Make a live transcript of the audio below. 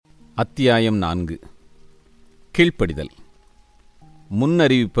அத்தியாயம் 4. கீழ்ப்படிதல்.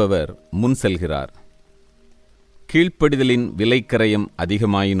 முன்னறிவிப்பவர் முன் செல்கிறார். கீழ்ப்படிதலின் விலைக்கரையம்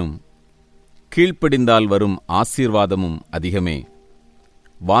அதிகமாயினும் கீழ்ப்படிந்தால் வரும் ஆசீர்வாதமும் அதிகமே.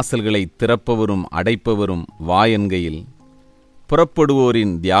 வாசல்களை திறப்பவரும் அடைப்பவரும் வாயன்கையில்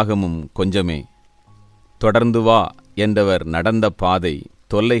புறப்படுவோரின் தியாகமும் கொஞ்சமே. தொடர்ந்து வா என்றவர் நடந்த பாதை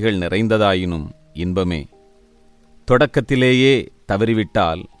தொல்லைகள் நிறைந்ததாயினும் இன்பமே. தொடக்கத்திலேயே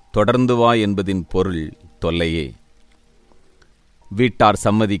தவறிவிட்டால் தொடர்ந்து வா என்பதின் பொருள் தொல்லையே. வீட்டார்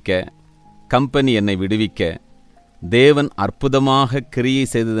சம்மதிக்க, கம்பெனி என்னை விடுவிக்க, தேவன் அற்புதமாக கிரியை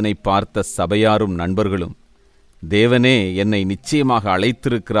செய்ததனை பார்த்த சபையாரும் நண்பர்களும் தேவனே என்னை நிச்சயமாக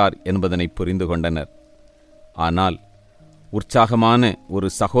அழைத்திருக்கிறார் என்பதனை புரிந்து கொண்டனர். ஆனால் உற்சாகமான ஒரு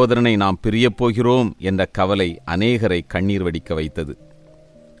சகோதரனை நாம் பிரியப் போகிறோம் என்ற கவலை அநேகரை கண்ணீர் வடிக்க வைத்தது.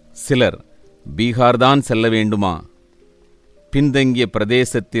 சிலர் பீகார்தான் செல்ல வேண்டுமா? பின்தங்கிய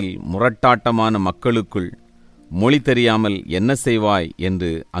பிரதேசத்தில் முரட்டாட்டமான மக்களுக்குள் மொழி தெரியாமல் என்ன செய்வாய் என்று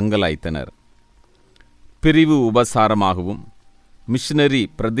அங்கலாய்த்தனர். பிரிவு உபசாரமாகவும் மிஷனரி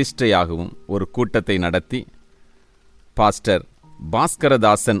பிரதிஷ்டையாகவும் ஒரு கூட்டத்தை நடத்தி பாஸ்டர்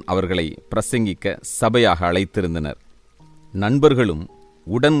பாஸ்கரதாசன் அவர்களை பிரசங்கிக்க சபையாக அழைத்திருந்தனர். நண்பர்களும்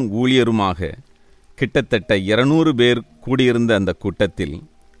உடன் ஊழியருமாக கிட்டத்தட்ட 200 பேர் கூடியிருந்த அந்த கூட்டத்தில்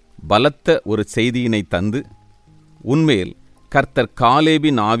பலத்த ஒரு செய்தியினை தந்து, உன்மேல் கர்த்தர்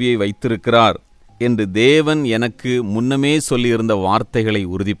காலேபின் ஆவியை வைத்திருக்கிறார் என்று தேவன் எனக்கு முன்னமே சொல்லியிருந்த வார்த்தைகளை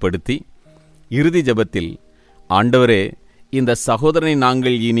உறுதிப்படுத்தி, இறுதி ஜெபத்தில், ஆண்டவரே, இந்த சகோதரனை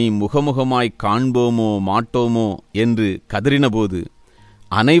நாங்கள் இனி முகமுகமாய் காண்போமோ மாட்டோமோ என்று கதறினபோது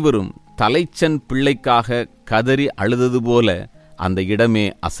அனைவரும் தலைச்சன் பிள்ளைக்காக கதறி அழுதது போல அந்த இடமே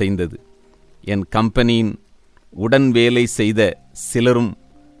அசைந்தது. என் கம்பெனியின் உடன் வேலை செய்த சிலரும்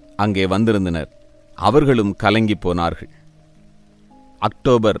அங்கே வந்திருந்தனர். அவர்களும் கலங்கி போனார்கள்.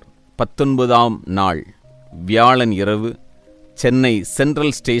 அக்டோபர் 19ஆம் நாள் வியாழன் இரவு சென்னை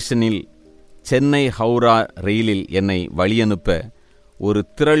சென்ட்ரல் ஸ்டேஷனில் சென்னை ஹவுரா ரயிலில் என்னை வழியனுப்ப ஒரு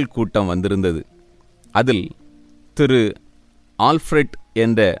திரள் கூட்டம் வந்திருந்தது. அதில் திரு ஆல்ஃபிரட்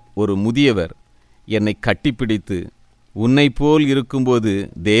என்ற ஒரு முதியவர் என்னை கட்டிப்பிடித்து, உன்னை போல் இருக்கும்போது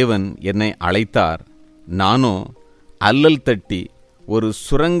தேவன் என்னை அழைத்தார், நானோ அல்லல் தட்டி ஒரு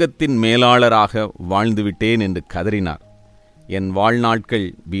சுரங்கத்தின் மேலாளராக வாழ்ந்துவிட்டேன் என்று கதறினார். என் வாழ்நாட்கள்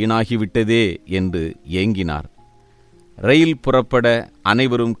வீணாகிவிட்டதே என்று ஏங்கினார். ரயில் புறப்பட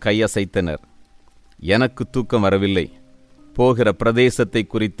அனைவரும் கையசைத்தனர். எனக்கு தூக்கம் வரவில்லை. போகிற பிரதேசத்தை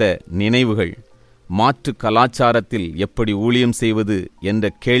குறித்த நினைவுகள், மாற்று கலாச்சாரத்தில் எப்படி ஊழியம் செய்வது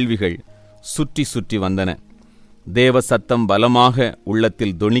என்ற கேள்விகள் சுற்றி சுற்றி வந்தன. தேவ சத்தம் பலமாக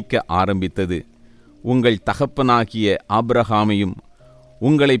உள்ளத்தில் தொனிக்க ஆரம்பித்தது. உங்கள் தகப்பனாகிய ஆபிரகாமையும்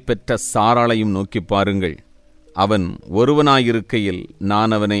உங்களை பெற்ற சாராளையும் நோக்கி பாருங்கள். அவன் ஒருவனாயிருக்கையில்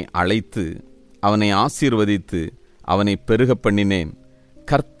நான் அவனை அழைத்து அவனை ஆசீர்வதித்து அவனை பெருகப் பண்ணினேன்.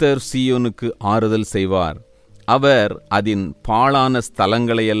 கர்த்தர் சீயோனுக்கு ஆறுதல் செய்வார். அவர் அதன் பாழான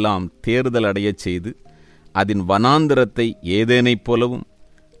ஸ்தலங்களையெல்லாம் தேறுதல் அடையச் செய்து அதன் வனாந்திரத்தை ஏதேனைப் போலவும்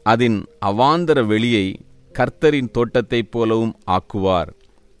அதன் அவாந்தர வெளியை கர்த்தரின் தோட்டத்தைப் போலவும் ஆக்குவார்.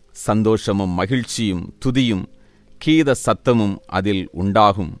 சந்தோஷமும் மகிழ்ச்சியும் துதியும் கீத சத்தமும் அதில்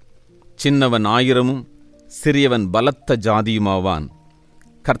உண்டாகும். சின்னவன் 1000 சிறியவன் பலத்த ஜாதியுமாவான்.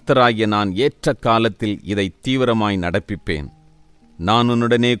 கர்த்தராகிய நான் ஏற்ற காலத்தில் இதை தீவிரமாய் நடப்பிப்பேன். நான்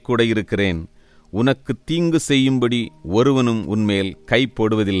உன்னுடனே கூட இருக்கிறேன். உனக்கு தீங்கு செய்யும்படி ஒருவனும் உன்மேல் கை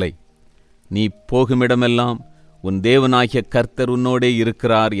போடுவதில்லை. நீ போகுமிடமெல்லாம் உன் தேவனாகிய கர்த்தர் உன்னோடே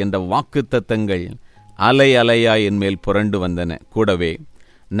இருக்கிறார் என்ற வாக்குத்தத்தங்கள் அலை அலையாய் என்மேல் புரண்டு வந்தன. கூடவே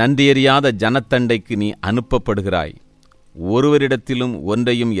நன்றியறியாத ஜனத்தண்டைக்கு நீ அனுப்பப்படுகிறாய். ஒருவரிடத்திலும்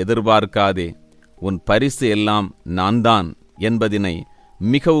ஒன்றையும் எதிர்பார்க்காதே. உன் பரிசு எல்லாம் நான்தான் என்பதினை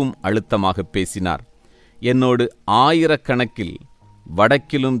மிகவும் அழுத்தமாக பேசினார். என்னோடு 1000 கணக்கில்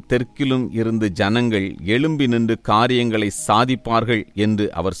வடக்கிலும் தெற்கிலும் இருந்து ஜனங்கள் எழும்பி நின்று காரியங்களை சாதிப்பார்கள் என்று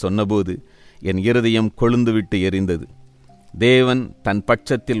அவர் சொன்னபோது என் இருதயம் கொழுந்துவிட்டு எரிந்தது. தேவன் தன்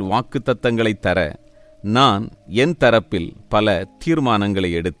பட்சத்தில் வாக்குத்தத்தங்களை தர நான் என் தரப்பில் பல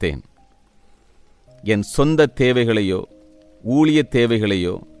தீர்மானங்களை எடுத்தேன். என் சொந்த தேவைகளையோ ஊழிய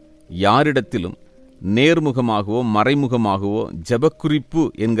தேவைகளையோ யாரிடத்திலும் நேர்முகமாகவோ மறைமுகமாகவோ ஜெபக்குறிப்பு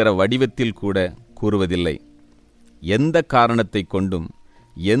என்கிற வடிவத்தில் கூட கூறுவதில்லை. எந்த காரணத்தை கொண்டும்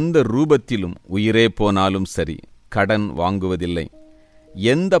எந்த ரூபத்திலும் உயிரே போனாலும் சரி கடன் வாங்குவதில்லை.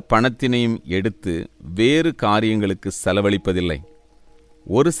 எந்த பணத்தினையும் எடுத்து வேறு காரியங்களுக்கு செலவழிப்பதில்லை.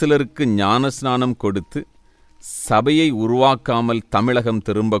 ஒரு சிலருக்கு ஞானஸ்நானம் கொடுத்து சபையை உருவாக்காமல் தமிழகம்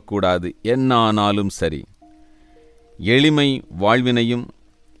திரும்பக்கூடாது. என்னானாலும் சரி, எளிமை வாழ்வினையும்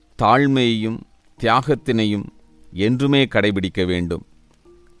தாழ்மையையும் தியாகத்தினையும் என்றுமே கடைபிடிக்க வேண்டும்.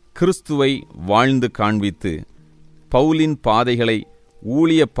 கிறிஸ்துவை வாழ்ந்து காண்பித்து பவுலின் பாதைகளை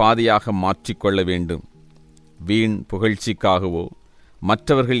ஊழிய பாதையாக மாற்றிக்கொள்ள வேண்டும். வீண் புகழ்ச்சிக்காகவோ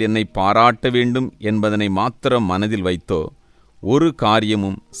மற்றவர்கள் என்னை பாராட்ட வேண்டும் என்பதனை மாத்திரம் மனதில் வைத்தோ ஒரு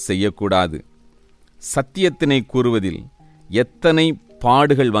காரியமும் செய்யக்கூடாது. சத்தியத்தினை கூறுவதில் எத்தனை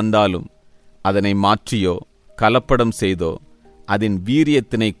பாடுகள் வந்தாலும் அதனை மாற்றியோ கலப்படம் செய்தோ அதன்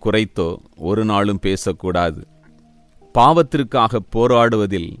வீரியத்தினை குறைத்தோ ஒரு நாளும் பேசக்கூடாது. பாவத்திற்காக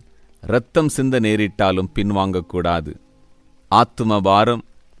போராடுவதில் இரத்தம் சிந்த நேரிட்டாலும் பின்வாங்கக்கூடாது. ஆத்தும பாரம்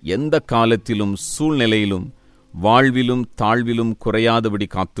எந்த காலத்திலும் சூழ்நிலையிலும் வாழ்விலும் தாழ்விலும் குறையாதபடி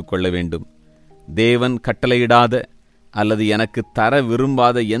காத்துக்கொள்ள வேண்டும். தேவன் கட்டளையிடாத அல்லது எனக்கு தர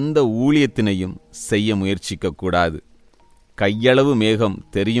விரும்பாத எந்த ஊழியத்தினையும் செய்ய முயற்சிக்கக்கூடாது. கையளவு மேகம்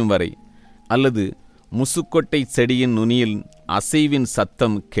தெரியும் வரை அல்லது முசுக்கொட்டை செடியின் நுனியில் அசைவின்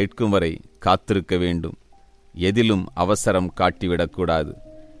சத்தம் கேட்கும் வரை காத்திருக்க வேண்டும். எதிலும் அவசரம் காட்டிவிடக்கூடாது.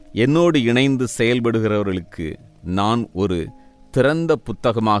 என்னோடு இணைந்து செயல்படுகிறவர்களுக்கு நான் ஒரு திறந்த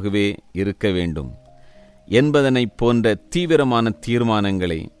புத்தகமாகவே இருக்க வேண்டும் என்பதனை போன்ற தீவிரமான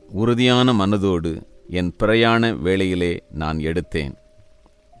தீர்மானங்களை உறுதியான மனதோடு என் பிரயாண வேளையிலே நான் எடுத்தேன்.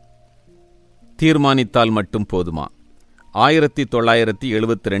 தீர்மானித்தால் மட்டும் போதுமா?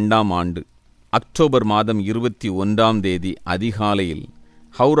 1972 ஆண்டு அக்டோபர் மாதம் 21 அதிகாலையில்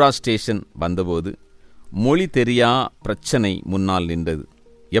ஹவுரா ஸ்டேஷன் வந்தபோது மொழி தெரியா பிரச்சனை முன்னால் நின்றது.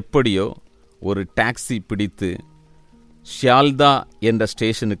 எப்படியோ ஒரு டாக்ஸி பிடித்து ஷியால்தா என்ற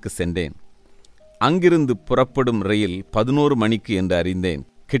ஸ்டேஷனுக்கு சென்றேன். அங்கிருந்து புறப்படும் ரயில் 11 மணிக்கு என்று அறிந்தேன்.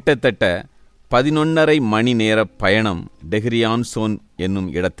 கிட்டத்தட்ட 11:30 மணி நேர பயணம் டெஹ்ரியான்சோன் என்னும்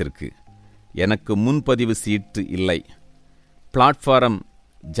இடத்திற்கு. எனக்கு முன்பதிவு சீட்டு இல்லை. பிளாட்ஃபாரம்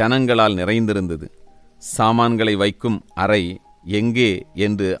ஜனங்களால் நிறைந்திருந்தது. சாமான்களை வைக்கும் அறை எங்கே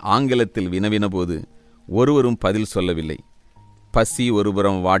என்று ஆங்கிலத்தில் வினவினபோது ஒருவரும் பதில் சொல்லவில்லை. பசி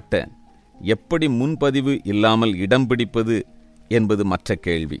ஒருபுறம் வாட்ட எப்படி முன்பதிவு இல்லாமல் இடம் பிடிப்பது என்பது மற்ற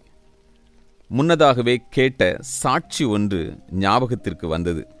கேள்வி. முன்னதாகவே கேட்ட சாட்சி ஒன்று ஞாபகத்திற்கு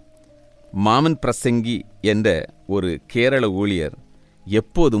வந்தது. மாமன் பிரசங்கி என்ற ஒரு கேரள ஊழியர்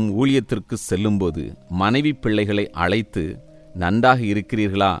எப்போதும் ஊழியத்திற்கு செல்லும்போது மனைவி பிள்ளைகளை அழைத்து நன்றாக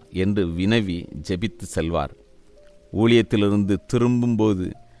இருக்கிறீர்களா என்று வினவி ஜெபித்து செல்வார். ஊழியத்திலிருந்து திரும்பும்போது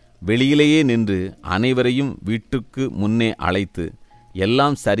வெளியிலேயே நின்று அனைவரையும் வீட்டுக்கு முன்னே அழைத்து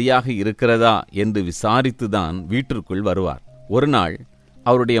எல்லாம் சரியாக இருக்கிறதா என்று விசாரித்துதான் வீட்டிற்குள் வருவார். ஒரு நாள்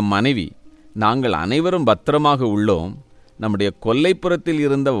அவருடைய மனைவி, நாங்கள் அனைவரும் பத்திரமாக உள்ளோம், நம்முடைய கொல்லைப்புறத்தில்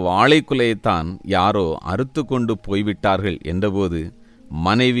இருந்த வாழைக்குலையைத்தான் யாரோ அறுத்து கொண்டு போய்விட்டார்கள் என்றபோது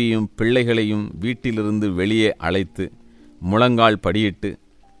மனைவியும் பிள்ளைகளையும் வீட்டிலிருந்து வெளியே அழைத்து முழங்கால் படியிட்டு,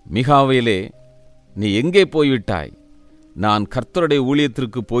 மிகாவேலே, நீ எங்கே போய்விட்டாய்? நான் கர்த்தருடைய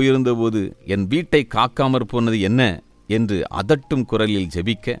ஊழியத்திற்கு போயிருந்தபோது என் வீட்டை காக்காமற் போனது என்ன என்று அதட்டும் குரலில்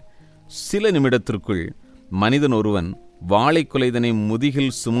ஜெபிக்க, சில நிமிடத்திற்குள் மனிதன் ஒருவன் வாழைக்குலைதனை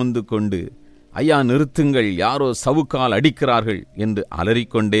முதுகில் சுமந்து கொண்டு, ஐயா நிறுத்துங்கள், யாரோ சவுக்கால் அடிக்கிறார்கள் என்று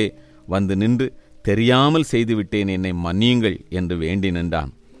அலறிக்கொண்டே வந்து நின்று, தெரியாமல் செய்துவிட்டேன், என்னை மன்னியுங்கள் என்று வேண்டி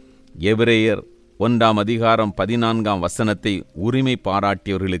நின்றான். எபிரேயர் 1:14 உரிமை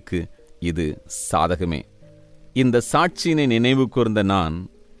பாராட்டியவர்களுக்கு இது சாதகமே. இந்த சாட்சியினை நினைவு கூர்ந்த நான்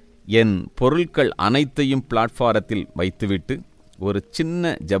என் பொருட்கள் அனைத்தையும் பிளாட்பாரத்தில் வைத்துவிட்டு ஒரு சின்ன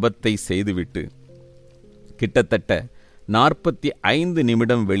ஜபத்தை செய்துவிட்டு கிட்டத்தட்ட 45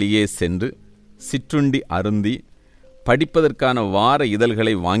 நிமிடம் வெளியே சென்று சிற்றுண்டி அருந்தி படிப்பதற்கான வார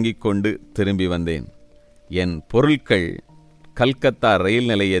இதழ்களை வாங்கிக் கொண்டு திரும்பி வந்தேன். என் பொருட்கள் கல்கத்தா ரயில்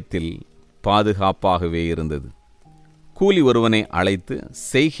நிலையத்தில் பாதுகாப்பாகவே இருந்தது. கூலி ஒருவனை அழைத்து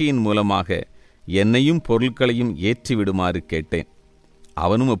செய்கையின் மூலமாக என்னையும் பொருட்களையும் ஏற்றிவிடுமாறு கேட்டேன்.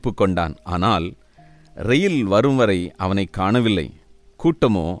 அவனும் ஒப்புக்கொண்டான். ஆனால் ரயில் வரும் வரை அவனை காணவில்லை.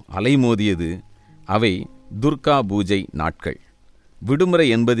 கூட்டமோ அலைமோதியது. அவை துர்கா பூஜை நாட்கள். விடுமுறை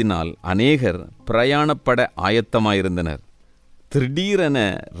என்பதினால் அநேகர் பிரயாணப்பட ஆயத்தமாயிருந்தனர். திடீரென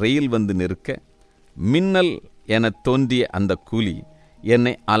ரயில் வந்து நிற்க மின்னல் என தோன்றிய அந்த கூலி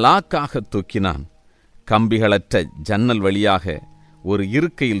என்னை அலாக்காக தூக்கினான். கம்பிகளற்ற ஜன்னல் வழியாக ஒரு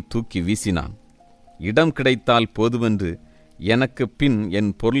இருக்கையில் தூக்கி வீசினான். இடம் கிடைத்தால் போதுமென்று எனக்கு பின்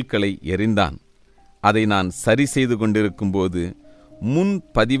என் பொருட்களை எறிந்தான். அதை நான் சரி செய்து கொண்டிருக்கும்போது முன்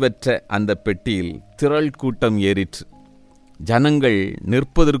பதிவற்ற அந்த பெட்டியில் திரள் கூட்டம் ஏறிற்று. ஜனங்கள்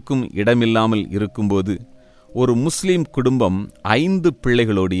நிற்பதற்கும் இடமில்லாமல் இருக்கும்போது ஒரு முஸ்லிம் குடும்பம் 5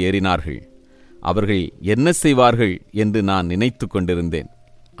 பிள்ளைகளோடு ஏறினார்கள். அவர்கள் என்ன செய்வார்கள் என்று நான் நினைத்து கொண்டிருந்தேன்.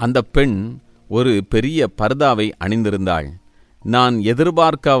 அந்த பெண் ஒரு பெரிய பர்தாவை அணிந்திருந்தாள். நான்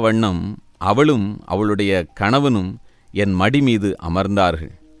எதிர்பார்க்கா வண்ணம் அவளும் அவளுடைய கணவனும் என் மடி மீது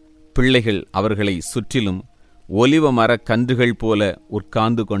அமர்ந்தார்கள். பிள்ளைகள் அவர்களை சுற்றிலும் ஒலிவ மரக் கன்றுகள் போல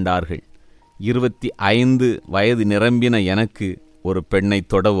உட்கார்ந்து கொண்டார்கள். 25 வயது நிரம்பின எனக்கு ஒரு பெண்ணை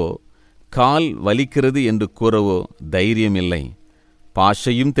தொடவோ கால் வலிக்கிறது என்று கூறவோ தைரியமில்லை.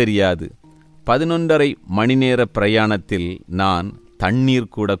 பாஷையும் தெரியாது. 11.5 மணி நேர பிரயாணத்தில் நான்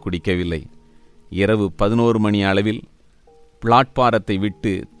தண்ணீர் கூட குடிக்கவில்லை. இரவு 11 மணி அளவில் பிளாட்பாரத்தை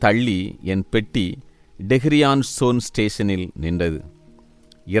விட்டு தள்ளி என் பெட்டி டெஹ்ரியான் சோன் ஸ்டேஷனில் நின்றது.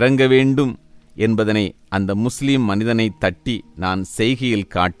 இறங்க வேண்டும் என்பதனை அந்த முஸ்லீம் மனிதனை தட்டி நான்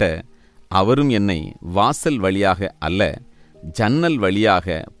செய்கையில் காட்ட, அவரும் என்னை வாசல் வழியாக அல்ல, ஜன்னல்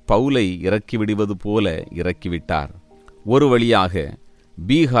வழியாக பவுலை இறக்கிவிடுவது போல இறக்கிவிட்டார். ஒரு வழியாக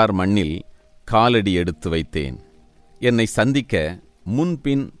பீகார் மண்ணில் காலடி எடுத்து வைத்தேன். என்னை சந்திக்க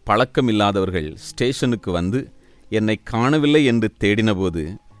முன்பின் பழக்கமில்லாதவர்கள் ஸ்டேஷனுக்கு வந்து என்னை காணவில்லை என்று தேடினபோது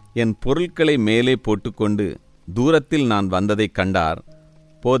என் பொருட்களை மேலே போட்டுக்கொண்டு தூரத்தில் நான் வந்ததை கண்டார்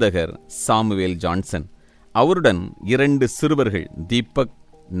போதகர் சாமுவேல் ஜான்சன். அவருடன் 2 சிறுவர்கள் தீபக்,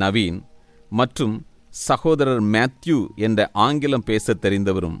 நவீன் மற்றும் சகோதரர் மேத்யூ என்ற ஆங்கிலம் பேசத்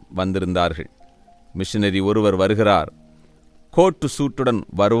தெரிந்தவரும் வந்திருந்தார்கள். மிஷனரி ஒருவர் வருகிறார், கோட்டு சூட்டுடன்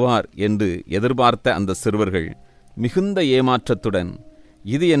வருவார் என்று எதிர்பார்த்த அந்த சிறுவர்கள் மிகுந்த ஏமாற்றத்துடன்,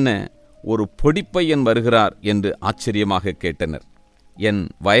 இது என்ன, ஒரு பொடிப்பையன் வருகிறார் என்று ஆச்சரியமாக கேட்டனர். என்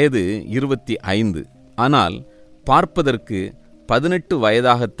வயது 25, ஆனால் பார்ப்பதற்கு 18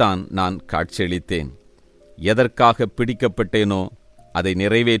 வயதாகத்தான் நான் காட்சியளித்தேன். எதற்காக பிடிக்கப்பட்டேனோ அதை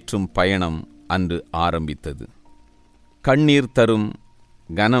நிறைவேற்றும் பயணம் அன்று ஆரம்பித்தது. கண்ணீர் தரும்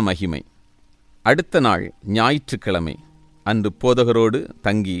கனமகிமை. அடுத்த நாள் ஞாயிற்றுக்கிழமை அன்று போதகரோடு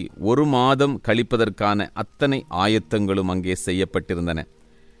தங்கி 1 மாதம் கழிப்பதற்கான அத்தனை ஆயத்தங்களும் அங்கே செய்யப்பட்டிருந்தன.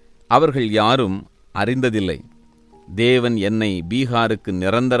 அவர்கள் யாரும் அறிந்ததில்லை தேவன் என்னை பீகாருக்கு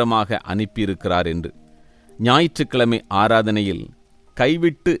நிரந்தரமாக அனுப்பியிருக்கிறார் என்று. ஞாயிற்றுக்கிழமை ஆராதனையில்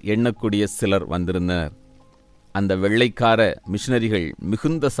கைவிட்டு எண்ணக்கூடிய சிலர் வந்திருந்தனர். அந்த வெள்ளைக்கார மிஷனரிகள்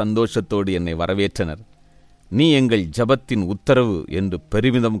மிகுந்த சந்தோஷத்தோடு என்னை வரவேற்றனர். நீ எங்கள் ஜபத்தின் உத்தரவு என்று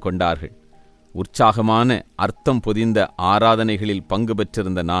பெருமிதம் கொண்டார்கள். உற்சாகமான அர்த்தம் பொதிந்த ஆராதனைகளில் பங்கு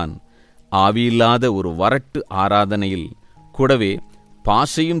பெற்றிருந்த நான் ஆவியில்லாத ஒரு வறட்டு ஆராதனையில் கூடவே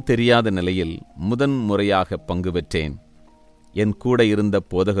பாஷையும் தெரியாத நிலையில் முதன்முறையாக பங்கு பெற்றேன். என் கூட இருந்த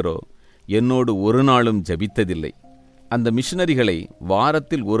போதகரோ என்னோடு ஒரு நாளும் ஜபித்ததில்லை. அந்த மிஷனரிகளை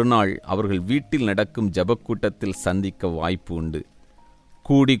வாரத்தில் 1 நாள் அவர்கள் வீட்டில் நடக்கும் ஜபக்கூட்டத்தில் சந்திக்க வாய்ப்பு உண்டு.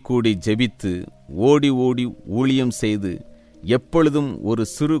 கூடி கூடி ஜெபித்து ஓடி ஓடி ஊழியம் செய்து எப்பொழுதும் ஒரு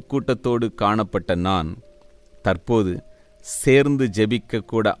சிறு கூட்டத்தோடு காணப்பட்ட நான் தற்போது சேர்ந்து ஜெபிக்க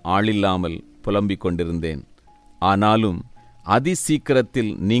கூட ஆளில்லாமல் புலம்பிக் கொண்டிருந்தேன். ஆனாலும்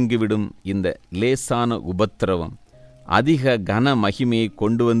அதிசீக்கிரத்தில் நீங்கிவிடும் இந்த லேசான உபத்திரவம் அதிக கன மகிமையை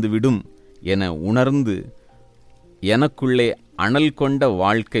கொண்டு வந்துவிடும் என உணர்ந்து எனக்குள்ளே அனல் கொண்ட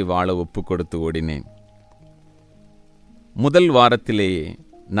வாழ்க்கை வாழ ஒப்பு கொடுத்து ஓடினேன். முதல் வாரத்திலேயே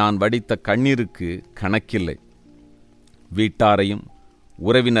நான் வடித்த கண்ணீருக்கு கணக்கில்லை. வீட்டாரையும்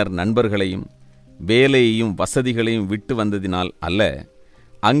உறவினர் நண்பர்களையும் வேலையையும் வசதிகளையும் விட்டு வந்ததினால் அல்ல,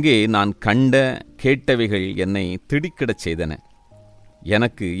 அங்கே நான் கண்ட கேட்டவைகள் என்னை திடுக்கிடச் செய்தன.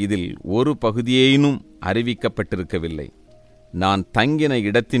 எனக்கு இதில் ஒரு பகுதியேனும் அறிவிக்கப்பட்டிருக்கவில்லை. நான் தங்கின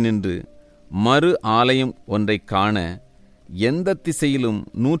இடத்தினின்று மறு ஆலயம் ஒன்றை காண எந்த திசையிலும்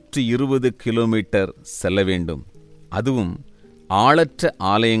 120 கிலோமீட்டர் செல்ல வேண்டும். அதுவும் ஆளற்ற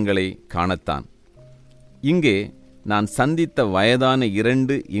ஆலயங்களை காணத்தான். இங்கே நான் சந்தித்த வயதான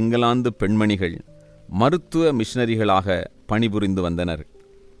 2 இங்கிலாந்து பெண்மணிகள் மருத்துவ மிஷனரிகளாக பணிபுரிந்து வந்தனர்.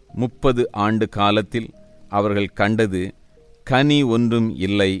 30 ஆண்டு காலத்தில் அவர்கள் கண்டது கனி ஒன்றும்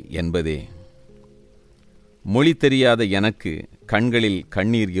இல்லை என்பதே. மொழி தெரியாத எனக்கு கண்களில்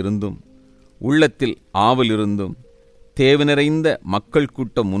கண்ணீர் இருந்தும் உள்ளத்தில் ஆவல் இருந்தும் தேவை நிறைந்த மக்கள்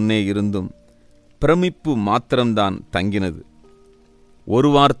கூட்டம் முன்னே இருந்தும் பிரமிப்பு மாத்திரம்தான் தங்கினது. ஒரு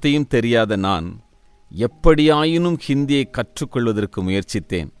வார்த்தையும் தெரியாத நான் எப்படியாயினும் ஹிந்தியை கற்றுக்கொள்வதற்கு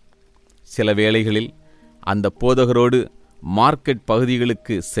முயற்சித்தேன். சில வேளைகளில் அந்த போதகரோடு மார்க்கெட்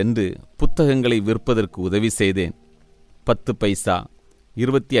பகுதிகளுக்கு சென்று புத்தகங்களை விற்பதற்கு உதவி செய்தேன். 10 பைசா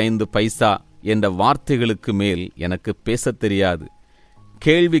 25 பைசா என்ற வார்த்தைகளுக்கு மேல் எனக்கு பேசத் தெரியாது.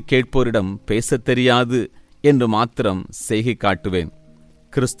 கேள்வி கேட்போரிடம் பேசத் தெரியாது என்று மாத்திரம் செய்கை காட்டுவேன்.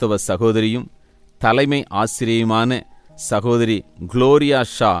 கிறிஸ்தவ சகோதரியும் தலைமை ஆசிரியையுமான சகோதரி குளோரியா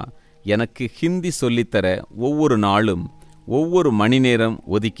ஷா எனக்கு ஹிந்தி சொல்லித்தர ஒவ்வொரு நாளும் ஒவ்வொரு மணி நேரம்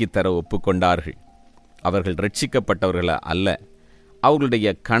ஒதுக்கித்தர ஒப்புக்கொண்டார்கள். அவர்கள் ரட்சிக்கப்பட்டவர்கள அல்ல. அவர்களுடைய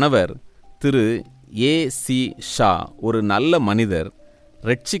கணவர் திரு A.C. ஷா ஒரு நல்ல மனிதர்,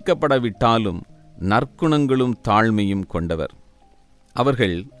 ரட்சிக்கப்படவிட்டாலும் நற்குணங்களும் தாழ்மையும் கொண்டவர்.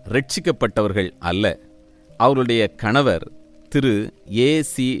 அவர்கள் ரட்சிக்கப்பட்டவர்கள் அல்ல. அவருடைய கணவர் திரு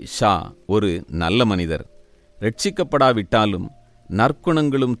A.C. ஷா ஒரு நல்ல மனிதர், ரட்சிக்கப்படாவிட்டாலும்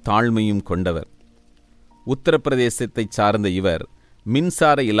நற்குணங்களும் தாழ்மையும் கொண்டவர். உத்தரப்பிரதேசத்தைச் சார்ந்த இவர்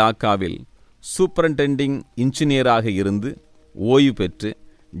மின்சார இலாக்காவில் சூப்பரண்டெண்டிங் இன்ஜினியராக இருந்து ஓய்வு பெற்று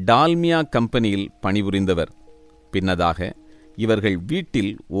டால்மியா கம்பெனியில் பணிபுரிந்தவர். பின்னதாக இவர்கள்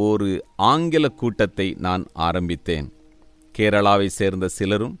வீட்டில் ஒரு ஆங்கில கூட்டத்தை நான் ஆரம்பித்தேன். கேரளாவை சேர்ந்த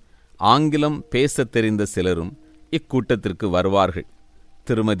சிலரும் ஆங்கிலம் பேசத் தெரிந்த சிலரும் இக்கூட்டத்திற்கு வருவார்கள்.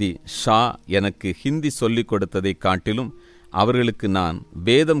 திருமதி ஷா எனக்கு ஹிந்தி சொல்லிக் கொடுத்ததை காட்டிலும் அவர்களுக்கு நான்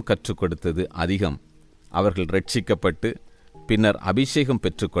வேதம் கற்றுக் கொடுத்தது அதிகம். அவர்கள் ரட்சிக்கப்பட்டு பின்னர் அபிஷேகம்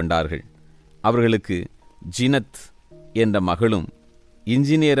பெற்றுக்கொண்டார்கள். அவர்களுக்கு ஜினத் என்ற மகளும்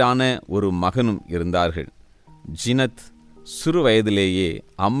இன்ஜினியரான ஒரு மகனும் இருந்தார்கள். ஜினத் சிறு வயதிலேயே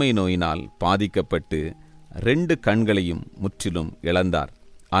அம்மை நோயினால் பாதிக்கப்பட்டு 2 கண்களையும் முற்றிலும் இழந்தார்.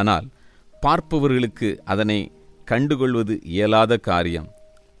 ஆனால் பார்ப்பவர்களுக்கு அதனை கண்டுகொள்வது இயலாத காரியம்.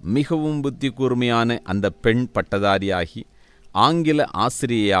 மிகவும் புத்தி கூர்மையான அந்த பெண் பட்டதாரியாகி ஆங்கில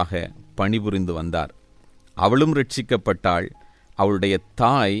ஆசிரியையாக பணிபுரிந்து வந்தார். அவளும் ரட்சிக்கப்பட்டாள். அவளுடைய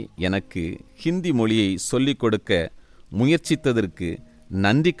தாய் எனக்கு ஹிந்தி மொழியை சொல்லிக் கொடுக்க முயற்சித்ததற்கு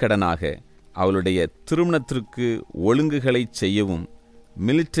நன்றி கடனாக அவளுடைய திருமணத்திற்கு ஒழுங்குகளை செய்யவும்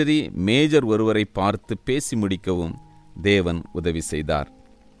மிலிட்டரி மேஜர் ஒருவரை பார்த்து பேசி முடிக்கவும் தேவன் உதவி செய்தார்.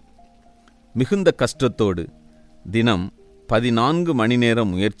 மிகுந்த கஷ்டத்தோடு தினம் 14 மணி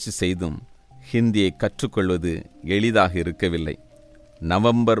நேரம் முயற்சி செய்தும் ஹிந்தியை கற்றுக்கொள்வது எளிதாக இருக்கவில்லை.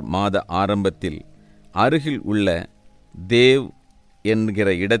 நவம்பர் மாத ஆரம்பத்தில் அருகில் உள்ள தேவ் என்கிற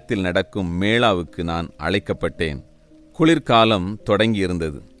இடத்தில் நடக்கும் மேளாவுக்கு நான் அழைக்கப்பட்டேன். குளிர்காலம்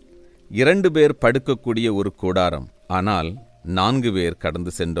தொடங்கியிருந்தது. 2 பேர் படுக்கக்கூடிய ஒரு கூடாரம். ஆனால் 4 பேர்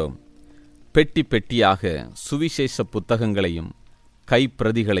கடந்து சென்றோம். பெட்டி பெட்டியாக சுவிசேஷ புத்தகங்களையும்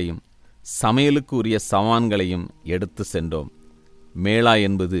கைப்பிரதிகளையும் சமையலுக்கு உரிய சவான்களையும் எடுத்து சென்றோம். மேளா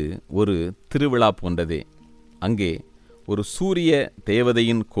என்பது ஒரு திருவிழா போன்றதே. அங்கே ஒரு சூரிய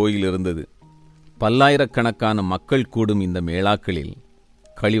தேவதையின் கோயில் இருந்தது. பல்லாயிரக்கணக்கான மக்கள் கூடும் இந்த மேளாக்களில்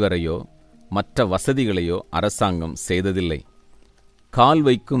கழிவறையோ மற்ற வசதிகளையோ அரசாங்கம் செய்ததில்லை. கால்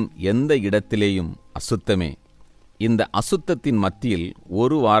வைக்கும் எந்த இடத்திலேயும் அசுத்தமே. இந்த அசுத்தத்தின் மத்தியில்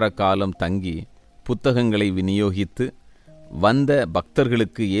 1 வார காலம் தங்கி புத்தகங்களை விநியோகித்து வந்த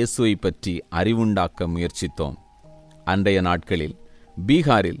பக்தர்களுக்கு இயேசுவை பற்றி அறிவுண்டாக்க முயற்சித்தோம். அன்றைய நாட்களில்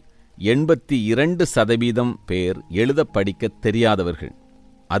பீகாரில் 82% பேர் எழுத படிக்க தெரியாதவர்கள்.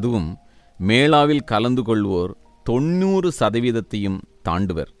 அதுவும் மேளாவில் கலந்து கொள்வோர் 90%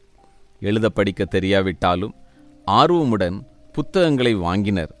 தாண்டுவர். எழுத படிக்க தெரியாவிட்டாலும் ஆர்வமுடன் புத்தகங்களை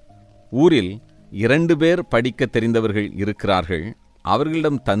வாங்கினர். ஊரில் 2 பேர் படிக்க தெரிந்தவர்கள் இருக்கிறார்கள்,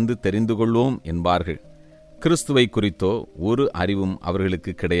 அவர்களிடம் தந்து தெரிந்து கொள்வோம் என்பார்கள். கிறிஸ்துவை குறித்தோ ஒரு அறிவும்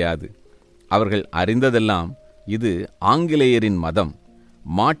அவர்களுக்கு கிடையாது. அவர்கள் அறிந்ததெல்லாம் இது ஆங்கிலேயரின் மதம்,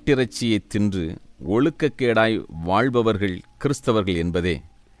 மாட்டிறைச்சியை தின்று ஒழுக்கக்கேடாய் வாழ்பவர்கள் கிறிஸ்தவர்கள் என்பதே.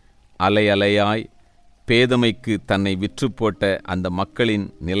 அலை அலையாய் பேதமைக்கு தன்னை விற்று போட்ட அந்த மக்களின்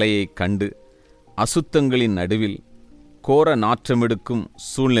நிலையை கண்டு அசுத்தங்களின் நடுவில் கோர நாற்றமெடுக்கும்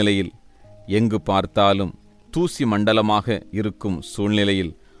சூழ்நிலையில், எங்கு பார்த்தாலும் தூசி மண்டலமாக இருக்கும்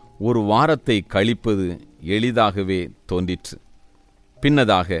சூழ்நிலையில் 1 வாரத்தை கழிப்பது எளிதாகவே தோன்றிற்று.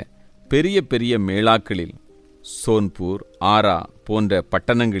 பின்னதாக பெரிய பெரிய மேளாக்களில் சோன்பூர், ஆரா போன்ற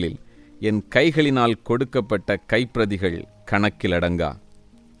பட்டணங்களில் என் கைகளினால் கொடுக்கப்பட்ட கைப்பிரதிகள் கணக்கிலடங்கா.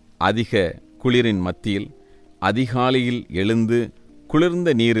 அதிக குளிரின் மத்தியில் அதிகாலையில் எழுந்து குளிர்ந்த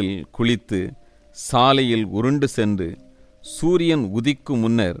நீரில் குளித்து சாலையில் உருண்டு சென்று சூரியன் உதிக்கும்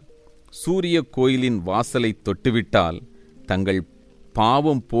முன்னர் சூரிய கோயிலின் வாசலை தொட்டுவிட்டால் தங்கள்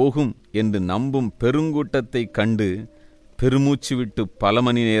பாவம் போகும் என்று நம்பும் பெருங்கூட்டத்தை கண்டு பெருமூச்சு விட்டு பல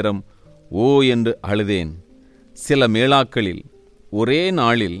மணி நேரம் ஓ என்று அழுதேன். சில மேளாக்களில் ஒரே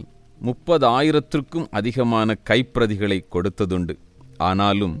நாளில் 30,000க்கும் அதிகமான கைப்பிரதிகளை கொடுத்ததுண்டு.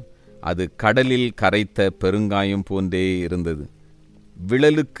 ஆனாலும் அது கடலில் கரைத்த பெருங்காயம் போன்றே இருந்தது.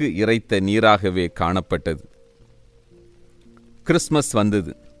 விழலுக்கு இறைத்த நீராகவே காணப்பட்டது. கிறிஸ்மஸ்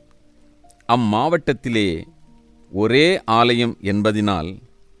வந்தது. அம்மாவட்டத்திலே ஒரே ஆலயம் என்பதினால்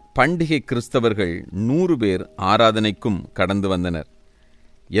பண்டிகை கிறிஸ்தவர்கள் 100 பேர் ஆராதனைக்கும் கடந்து வந்தனர்.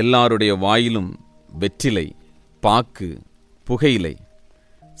 எல்லாருடைய வாயிலும் வெற்றிலை, பாக்கு, புகையிலை.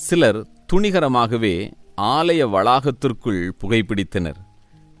 சிலர் துணிகரமாகவே ஆலய வளாகத்திற்குள் புகைப்பிடித்தனர்.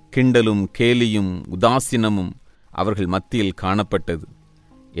 கிண்டலும் கேலியும் உதாசீனமும் அவர்கள் மத்தியில் காணப்பட்டது.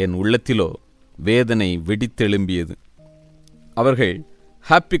 என் உள்ளத்திலோ வேதனை வெடித்தெழும்பியது. அவர்கள்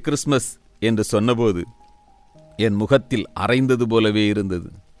ஹாப்பி கிறிஸ்மஸ் என்று சொன்னபோது என் முகத்தில் அரைந்தது போலவே இருந்தது.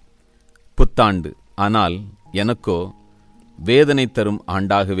 புத்தாண்டு, ஆனால் எனக்கோ வேதனை தரும்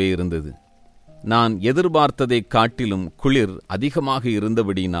ஆண்டாகவே இருந்தது. நான் எதிர்பார்த்ததை காட்டிலும் குளிர் அதிகமாக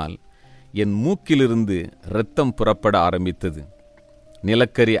இருந்தபடியினால் என் மூக்கிலிருந்து இரத்தம் புறப்பட ஆரம்பித்தது.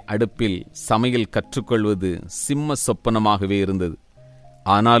 நிலக்கரி அடுப்பில் சமையல் கற்றுக்கொள்வது சிம்ம சொப்பனமாகவே இருந்தது.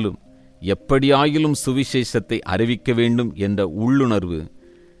 ஆனாலும் எப்படியாயிலும் சுவிசேஷத்தை அறிவிக்க வேண்டும் என்ற உள்ளுணர்வு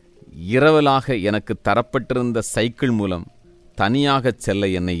இரவலாக எனக்கு தரப்பட்டிருந்த சைக்கிள் மூலம் தனியாகச் செல்ல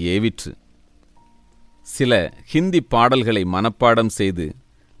என்னை ஏவிற்று. சில ஹிந்தி பாடல்களை மனப்பாடம் செய்து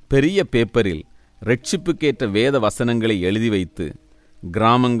பெரிய பேப்பரில் ரட்சிப்புக்கேற்ற வேத வசனங்களை எழுதி வைத்து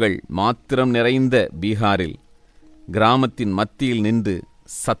கிராமங்கள் மாத்திரம் நிறைந்த பீகாரில் கிராமத்தின் மத்தியில் நின்று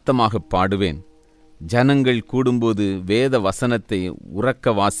சத்தமாக பாடுவேன். ஜனங்கள் கூடும்போது வேத வசனத்தை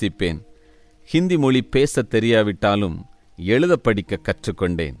உரக்க வாசிப்பேன். ஹிந்தி மொழி பேச தெரியாவிட்டாலும் எழுத படிக்க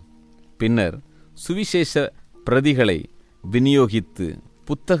கற்றுக்கொண்டேன். பின்னர் சுவிசேஷ பிரதிகளை விநியோகித்து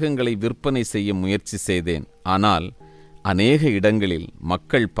புத்தகங்களை விற்பனை செய்ய முயற்சி செய்தேன். ஆனால் அநேக இடங்களில்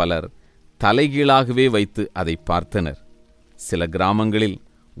மக்கள் பலர் தலைகீழாகவே வைத்து அதை பார்த்தனர். சில கிராமங்களில்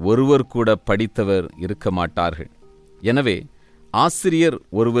ஒருவர் கூட படித்தவர் இருக்க மாட்டார்கள். எனவே ஆசிரியர்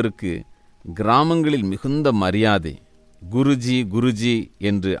ஒருவருக்கு கிராமங்களில் மிகுந்த மரியாதை. குருஜி குருஜி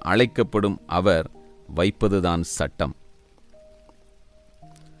என்று அழைக்கப்படும் அவர் வைப்பதுதான் சட்டம்.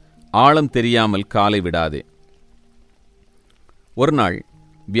 ஆழம் தெரியாமல் காலை விடாதே. ஒரு நாள்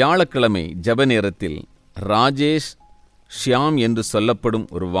வியாழக்கிழமை ஜப நேரத்தில் ராஜேஷ் ஷியாம் என்று சொல்லப்படும்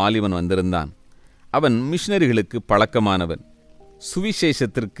ஒரு வாலிபன் வந்திருந்தான். அவன் மிஷனரிகளுக்கு பழக்கமானவன்.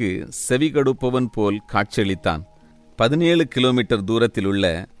 சுவிசேஷத்திற்கு செவிகொடுப்பவன் போல் காட்சியளித்தான். 17 கிலோமீட்டர் தூரத்தில் உள்ள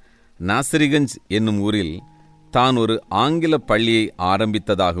நாசரிகஞ்ச் என்னும் ஊரில் தான் ஒரு ஆங்கில பள்ளியை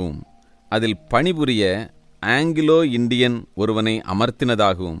ஆரம்பித்ததாகவும் அதில் பணிபுரிய ஆங்கிலோ இந்தியன் ஒருவனை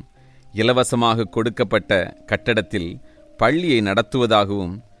அமர்த்தினதாகவும் இலவசமாக கொடுக்கப்பட்ட கட்டடத்தில் பள்ளியை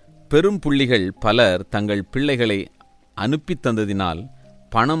நடத்துவதாகவும் பெரும் புள்ளிகள் பலர் தங்கள் பிள்ளைகளை அனுப்பி தந்ததினால்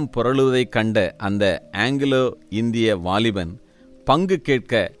பணம் புரளுவதைக் கண்ட அந்த ஆங்கிலோ இந்திய வாலிபன் பங்கு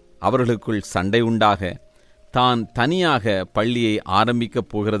கேட்க அவர்களுக்குள் சண்டை உண்டாக தான் தனியாக பள்ளியை ஆரம்பிக்கப்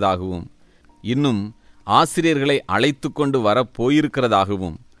போகிறதாகவும் இன்னும் ஆசிரியர்களை அழைத்து கொண்டு வரப்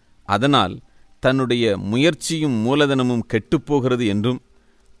போயிருக்கிறதாகவும் அதனால் தன்னுடைய முயற்சியும் மூலதனமும் கெட்டுப்போகிறது என்றும்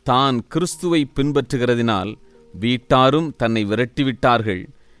தான் கிறிஸ்துவை பின்பற்றுகிறதினால் வீட்டாரும் தன்னை விரட்டிவிட்டார்கள்,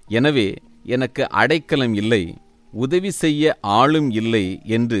 எனவே எனக்கு அடைக்கலம் இல்லை, உதவி செய்ய ஆளும் இல்லை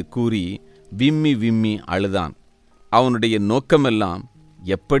என்று கூறி விம்மி விம்மி அழுதான். அவனுடைய நோக்கமெல்லாம்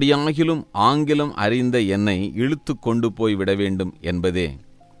எப்படியாகிலும் ஆங்கிலம் அறிந்த என்னை இழுத்து கொண்டு போய் விட வேண்டும் என்பதே.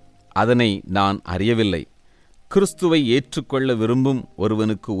 அதனை நான் அறியவில்லை. கிறிஸ்துவை ஏற்றுக்கொள்ள விரும்பும்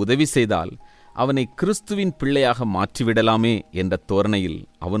ஒருவனுக்கு உதவி செய்தால் அவனை கிறிஸ்துவின் பிள்ளையாக மாற்றிவிடலாமே என்ற தோரணையில்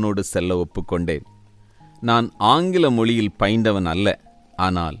அவனோடு செல்ல ஒப்புக்கொண்டேன். நான் ஆங்கில மொழியில் பயின்றவன் அல்ல,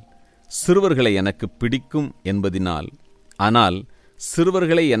 ஆனால் சிறுவர்களை எனக்கு பிடிக்கும்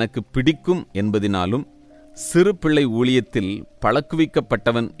என்பதினாலும் சிறு பிள்ளை ஊழியத்தில்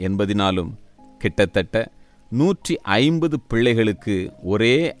பழக்குவிக்கப்பட்டவன் என்பதினாலும் கிட்டத்தட்ட 150 பிள்ளைகளுக்கு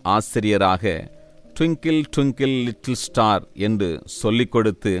ஒரே ஆசிரியராக ட்விங்கிள் ட்விங்கிள் லிட்டில் ஸ்டார் என்று சொல்லிக்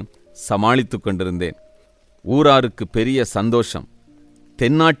கொடுத்து சமாளித்து கொண்டிருந்தேன். ஊராருக்கு பெரிய சந்தோஷம்.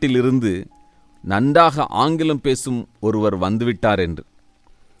 தென்னாட்டிலிருந்து நன்றாக ஆங்கிலம் பேசும் ஒருவர் வந்துவிட்டார் என்று.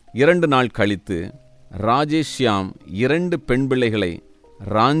 2 நாள் கழித்து ராஜேஷ் ஷியாம் 2 பெண் பிள்ளைகளை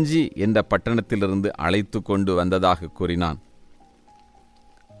ராஞ்சி என்ற பட்டணத்திலிருந்து அழைத்து கொண்டு வந்ததாக கூறினான்.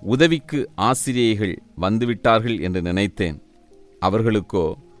 உதவிக்கு ஆசிரியைகள் வந்துவிட்டார்கள் என்று நினைத்தேன். அவர்களுக்கோ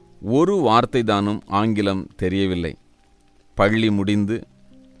ஒரு வார்த்தை தானும் ஆங்கிலம் தெரியவில்லை. பள்ளி முடிந்து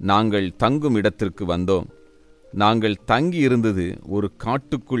நாங்கள் தங்கும் இடத்திற்கு வந்தோம். நாங்கள் தங்கியிருந்தது ஒரு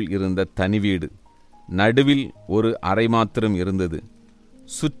காட்டுக்குள் இருந்த தனி வீடு. நடுவில் ஒரு அறை மாத்திரம் இருந்தது.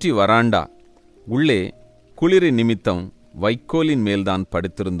 சுற்றி வராண்டா. உள்ளே குளிர் நிமித்தம் வைக்கோலின் மேல்தான்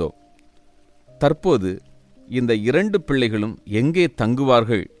படுத்திருந்தோம். தற்போது இந்த 2 பிள்ளைகளும் எங்கே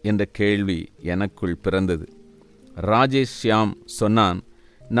தங்குவார்கள் என்ற கேள்வி எனக்குள் பிறந்தது. ராஜேஷ் ஷியாம் சொன்னான்,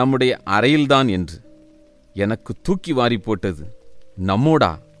 நம்முடைய அறையில்தான் என்று. எனக்கு தூக்கி வாரி போட்டது.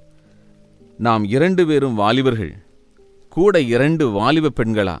 நம்மோடா? நாம் 2 பேரும் வாலிபர்கள், கூட 2 வாலிப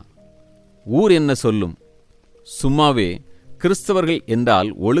பெண்களா? ஊர் என்ன சொல்லும்? சும்மாவே கிறிஸ்தவர்கள் என்றால்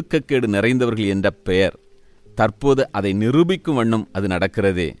ஒழுக்கக்கேடு நிறைந்தவர்கள் என்ற பெயர். தற்போது அதை நிரூபிக்கும் வண்ணம் அது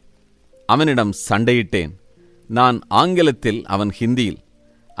நடக்கிறதே. அவனிடம் சண்டையிட்டேன். நான் ஆங்கிலத்தில், அவன் ஹிந்தியில்.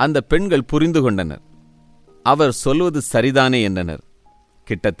 அந்த பெண்கள் புரிந்து கொண்டனர். அவர் சொல்வது சரிதானே என்றனர்.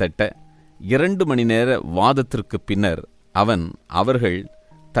 கிட்டத்தட்ட 2 மணி நேர வாதத்திற்கு பின்னர் அவர்கள்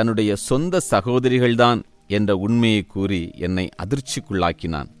தன்னுடைய சொந்த சகோதரிகள்தான் என்ற உண்மையை கூறி என்னை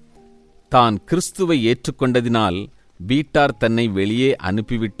அதிர்ச்சிக்குள்ளாக்கினான். தான் கிறிஸ்துவை ஏற்றுக்கொண்டதினால் வீட்டார் தன்னை வெளியே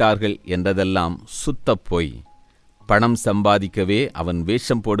அனுப்பிவிட்டார்கள் என்றதெல்லாம் சுத்த போய். பணம் சம்பாதிக்கவே அவன்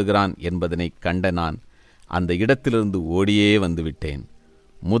வேஷம் போடுகிறான் என்பதனை கண்ட நான் அந்த இடத்திலிருந்து ஓடியே வந்துவிட்டேன்.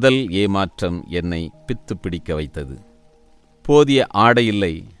 முதல் ஏமாற்றம் என்னை பித்து பிடிக்க வைத்தது. போதிய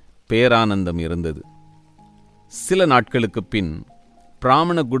ஆடையில்லை, பேரானந்தம் இருந்தது. சில நாட்களுக்கு பின்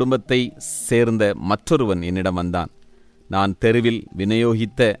பிராமண குடும்பத்தை சேர்ந்த மற்றொருவன் என்னிடம் வந்தான். நான் தெருவில்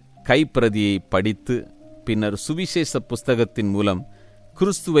விநியோகித்த கைப்பிரதியை படித்து பின்னர் சுவிசேஷ புஸ்தகத்தின் மூலம்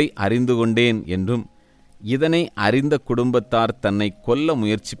கிறிஸ்துவை அறிந்து கொண்டேன் என்றும் இதனை அறிந்த குடும்பத்தார் தன்னை கொல்ல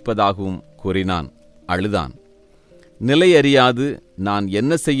முயற்சிப்பதாகவும் கூறினான். அழுதான். நிலையறியாது நான்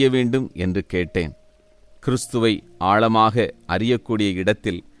என்ன செய்ய வேண்டும் என்று கேட்டேன். கிறிஸ்துவை ஆழமாக அறியக்கூடிய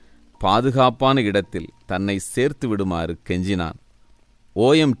இடத்தில், பாதுகாப்பான இடத்தில் தன்னை சேர்த்து விடுமாறு கெஞ்சினான்.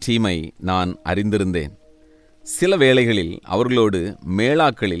 ஓஎம் டீமை நான் அறிந்திருந்தேன். சில வேளைகளில் அவர்களோடு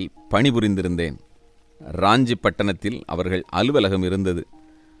மேளாக்களில் பணிபுரிந்திருந்தேன். ராஞ்சி பட்டணத்தில் அவர்கள் அலுவலகம் இருந்தது.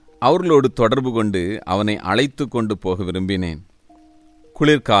 அவர்களோடு தொடர்பு கொண்டு அவனை அழைத்து கொண்டு போக விரும்பினேன்.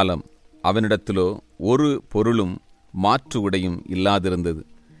 குளிர்காலம். அவனிடத்திலோ ஒரு பொருளும் மாற்று உடையும் இல்லாதிருந்தது.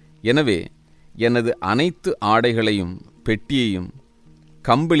 எனவே எனது அனைத்து ஆடைகளையும், பெட்டியையும்,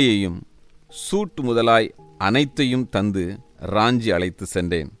 கம்பளியையும், சூட் முதலாய் அனைத்தையும் தந்து ராஞ்சி அழைத்து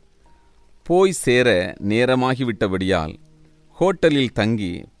சென்றேன். போய் சேர நேரமாகிவிட்டபடியால் ஹோட்டலில்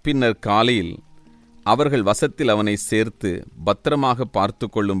தங்கி பின்னர் காலையில் அவர்கள் வசத்தில் அவனை சேர்த்து பத்திரமாக பார்த்து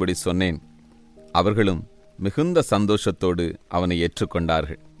கொள்ளும்படி சொன்னேன். அவர்களும் மிகுந்த சந்தோஷத்தோடு அவனை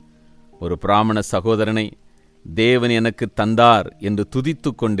ஏற்றுக்கொண்டார்கள். ஒரு பிராமண சகோதரனை தேவன் எனக்கு தந்தார் என்று துதித்து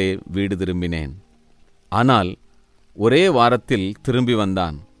கொண்டே வீடு திரும்பினேன். ஆனால் ஒரே வாரத்தில் திரும்பி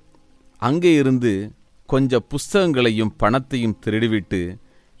வந்தான். அங்கே இருந்து கொஞ்ச புஸ்தகங்களையும் பணத்தையும் திருடிவிட்டு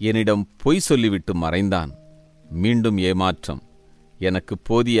என்னிடம் பொய் சொல்லிவிட்டு மறைந்தான். மீண்டும் ஏமாற்றம். எனக்கு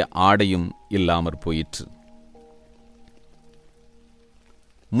போதிய ஆடையும் இல்லாமற் போயிற்று.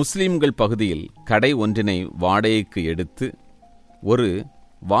 முஸ்லிம்கள் பகுதியில் கடை ஒன்றினை வாடகைக்கு எடுத்து ஒரு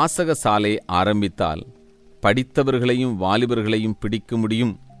வாசக சாலை ஆரம்பித்தால் படித்தவர்களையும் வாலிபர்களையும் பிடிக்க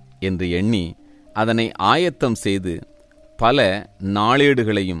முடியும் என்று எண்ணி அதனை ஆயத்தம் செய்து பல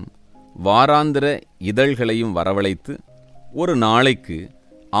நாளேடுகளையும் வாராந்திர இதழ்களையும் வரவழைத்து ஒரு நாளைக்கு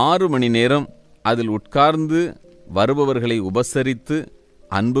 6 மணி நேரம் அதில் உட்கார்ந்து வருபவர்களை உபசரித்து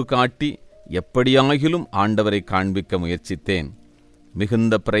அன்பு காட்டி எப்படியாகிலும் ஆண்டவரை காண்பிக்க முயற்சித்தேன்.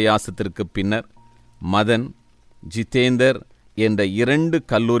 மிகுந்த பிரயாசத்திற்கு பின்னர் மதன், ஜிதேந்தர் என்ற 2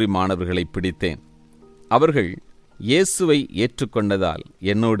 கல்லூரி மாணவர்களை பிடித்தேன். அவர்கள் இயேசுவை ஏற்றுக்கொண்டதால்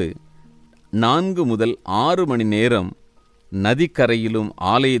என்னோடு 4 முதல் 6 மணி நேரம் நதிக்கரையிலும்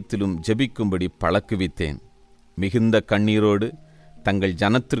ஆலயத்திலும் ஜெபிக்கும்படி பழக்குவித்தேன். மிகுந்த கண்ணீரோடு தங்கள்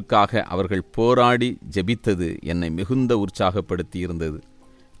ஜனத்திற்காக அவர்கள் போராடி ஜெபித்தது என்னை மிகுந்த உற்சாகப்படுத்தியிருந்தது.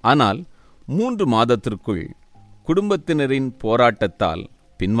 ஆனால் 3 மாதத்திற்குள் குடும்பத்தினரின் போராட்டத்தால்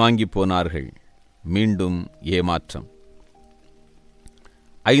பின்வாங்கி போனார்கள். மீண்டும் ஏமாற்றம்.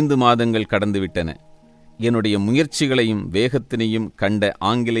 5 மாதங்கள் கடந்துவிட்டன. என்னுடைய முயற்சிகளையும் வேகத்தினையும் கண்ட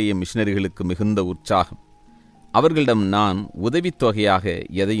ஆங்கிலேய மிஷனரிகளுக்கு மிகுந்த உற்சாகம். அவர்களிடம் நான் உதவித்தொகையாக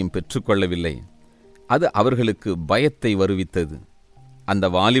எதையும் பெற்றுக்கொள்ளவில்லை. அது அவர்களுக்கு பயத்தை வருவித்தது. அந்த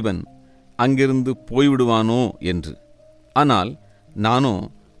வாலிபன் அங்கிருந்து போய்விடுவானோ என்று. ஆனால் நானோ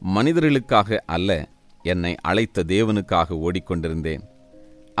மனிதர்களுக்காக அல்ல, என்னை அழைத்த தேவனுக்காக ஓடிக்கொண்டிருந்தேன்.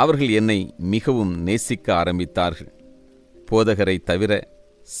 அவர்கள் என்னை மிகவும் நேசிக்க ஆரம்பித்தார்கள். போதகரை தவிர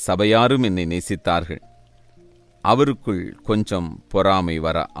சபையாரும் என்னை நேசித்தார்கள். அவருக்குள் கொஞ்சம் பொறாமை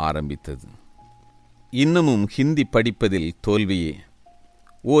வர ஆரம்பித்தது. இன்னமும் ஹிந்தி படிப்பதில் தோல்வியே.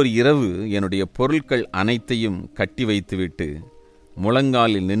 ஓர் இரவு என்னுடைய பொருட்கள் அனைத்தையும் கட்டி வைத்துவிட்டு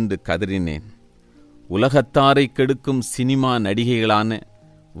முழங்காலில் நின்று கதறினேன். உலகத்தாரை கெடுக்கும் சினிமா நடிகைகளான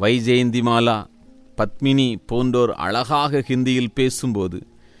வைஜெயந்திமாலா, பத்மினி போன்றோர் அழகாக ஹிந்தியில் பேசும்போது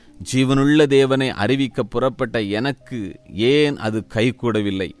ஜீவனுள்ள தேவனை அறிவிக்க புறப்பட்ட எனக்கு ஏன் அது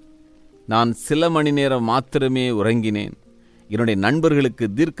கைகூடவில்லை? நான் சில மணி நேரம் மாத்திரமே உறங்கினேன். என்னுடைய நண்பர்களுக்கு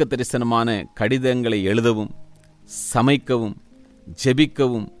தீர்க்க தரிசனமான கடிதங்களை எழுதவும், சமைக்கவும்,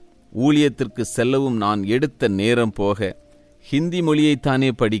 ஜெபிக்கவும், ஊழியத்திற்கு செல்லவும் நான் எடுத்த நேரம் போக ஹிந்தி மொழியைத்தானே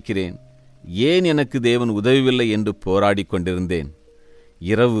படிக்கிறேன். ஏன் எனக்கு தேவன் உதவியில்லை என்று போராடி கொண்டிருந்தேன்.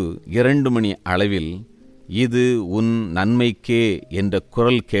 இரவு 2 மணி அளவில் இது உன் நன்மைக்கே என்ற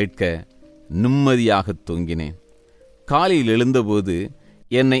குரல் கேட்க நிம்மதியாக தூங்கினேன். காலையில் எழுந்தபோது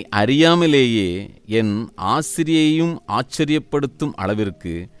என்னை அறியாமலேயே என் ஆசிரியையும் ஆச்சரியப்படுத்தும்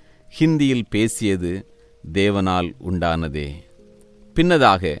அளவிற்கு ஹிந்தியில் பேசியது தேவனால் உண்டானதே.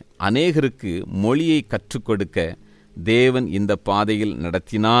 பின்னதாக அநேகருக்கு மொழியை கற்றுக் கொடுக்க தேவன் இந்த பாதையில்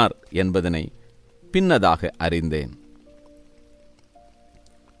நடத்தினார் என்பதனை பின்னதாக அறிந்தேன்.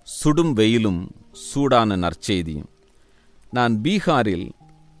 சுடும் வெயிலும் சூடான நற்செய்தியும். நான் பீகாரில்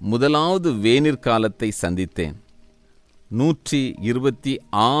முதலாவது வேனிற் காலத்தை சந்தித்தேன்.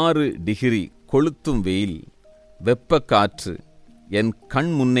 126 டிகிரி கொளுத்தும் வெயில், வெப்பக்காற்று, என்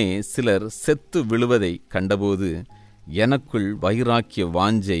கண் முன்னே சிலர் செத்து விழுவதை கண்டபோது எனக்குள் வைராக்கிய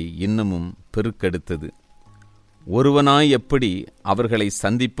வாஞ்சை இன்னமும் பெருக்கெடுத்தது. ஒருவனாய் எப்படி அவர்களை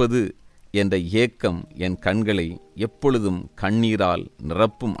சந்திப்பது என்ற ஏக்கம் என் கண்களை எப்பொழுதும் கண்ணீரால்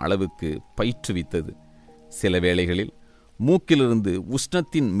நிரப்பும் அளவுக்கு பயிற்றுவித்தது. சில வேளைகளில் மூக்கிலிருந்து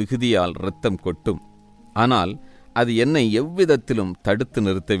உஷ்ணத்தின் மிகுதியால் இரத்தம் கொட்டும். ஆனால் அது என்னை எவ்விதத்திலும் தடுத்து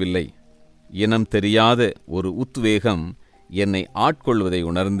நிறுத்தவில்லை. இனம் தெரியாத ஒரு உத்வேகம் என்னை ஆட்கொள்வதை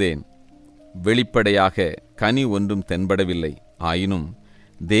உணர்ந்தேன். வெளிப்படையாக கனி ஒன்றும் தென்படவில்லை. ஆயினும்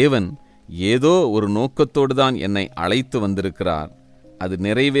தேவன் ஏதோ ஒரு நோக்கத்தோடுதான் என்னை அழைத்து வந்திருக்கிறார். அது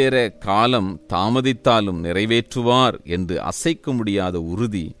நிறைவேற காலம் தாமதித்தாலும் நிறைவேற்றுவார் என்று அசைக்க முடியாத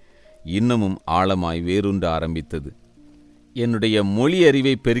உறுதி இன்னமும் ஆழமாய் வேரூன்ற ஆரம்பித்தது. என்னுடைய மொழி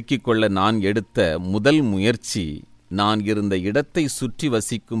அறிவை பெருக்கிக் கொள்ள நான் எடுத்த முதல் முயற்சி, நான் இருந்த இடத்தை சுற்றி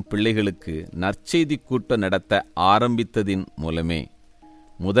வசிக்கும் பிள்ளைகளுக்கு நற்செய்தி கூட்டம் நடத்த ஆரம்பித்ததின் மூலமே.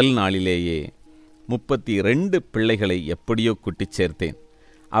 முதல் நாளிலேயே 32 பிள்ளைகளை எப்படியோ கூட்டிச் சேர்த்தேன்.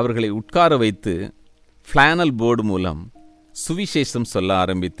 அவர்களை உட்கார வைத்து ஃப்ளானல் போர்டு மூலம் சுவிசேஷம் சொல்ல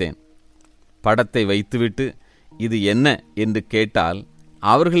ஆரம்பித்தேன். படத்தை வைத்துவிட்டு இது என்ன என்று கேட்டால்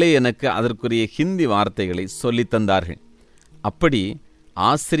அவர்களே எனக்கு அதற்குரிய ஹிந்தி வார்த்தைகளை சொல்லித்தந்தார்கள். அப்படி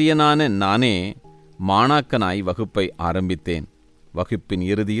ஆசிரியனான நானே மாணாக்கனாய் வகுப்பை ஆரம்பித்தேன். வகுப்பின்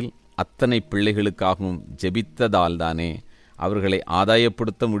இறுதியில் அத்தனை பிள்ளைகளுக்காகவும் ஜெபித்ததால்தானே அவர்களை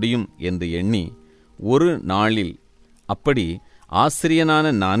ஆதாயப்படுத்த முடியும் என்று எண்ணி ஒரு நாளில் அப்படி ஆசிரியனான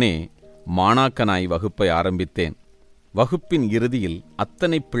நானே மாணாக்கனாய் வகுப்பை ஆரம்பித்தேன். வகுப்பின் இறுதியில்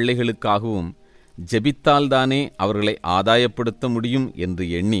அத்தனை பிள்ளைகளுக்காகவும் ஜெபித்தால்தானே அவர்களை ஆதாயப்படுத்த முடியும் என்று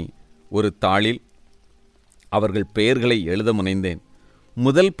எண்ணி ஒரு தாளில் அவர்கள் பெயர்களை எழுத முனைந்தேன்.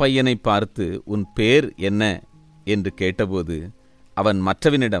 முதல் பையனை பார்த்து உன் பெயர் என்ன என்று கேட்டபோது அவன்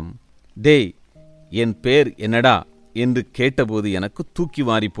மற்றவனிடம் டேய் என் பெயர் என்னடா என்று கேட்டபோது எனக்கு தூக்கி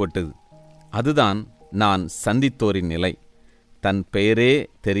வாரி போட்டது. அதுதான் நான் சந்தித்தோரின் நிலை. தன் பெயரே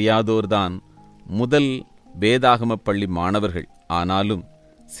தெரியாதோர்தான் முதல் வேதாகம பள்ளி மாணவர்கள். ஆனாலும்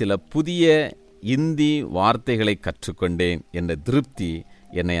சில புதிய இந்தி வார்த்தைகளை கற்றுக்கொண்டேன் என்ற திருப்தி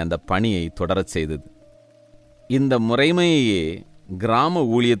என்னை அந்த பணியை தொடரச் செய்தது. இந்த முறைமையே கிராம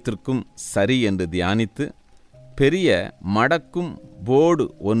ஊழியத்திற்கும் சரி என்று தியானித்து பெரிய மடக்கும் போர்டு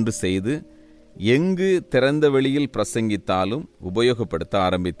ஒன்று செய்து எங்கு திறந்த வெளியில் பிரசங்கித்தாலும் உபயோகப்படுத்த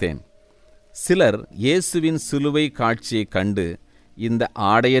ஆரம்பித்தேன். சிலர் இயேசுவின் சிலுவை காட்சியை கண்டு இந்த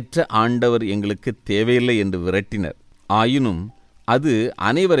ஆடையற்ற ஆண்டவர் எங்களுக்கு தேவையில்லை என்று விரட்டினர். ஆயினும் அது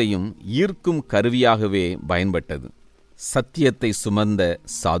அனைவரையும் ஈர்க்கும் கருவியாகவே பயன்பட்டது. சத்தியத்தை சுமந்த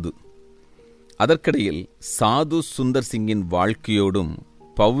சாது. அதற்கிடையில் சாது சுந்தர் சிங்கின் வாழ்க்கையோடும்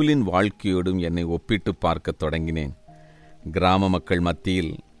பவுலின் வாழ்க்கையோடும் என்னை ஒப்பிட்டு பார்க்க தொடங்கினேன். கிராம மக்கள்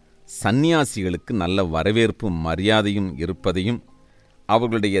மத்தியில் சந்நியாசிகளுக்கு நல்ல வரவேற்பும் மரியாதையும் இருப்பதையும்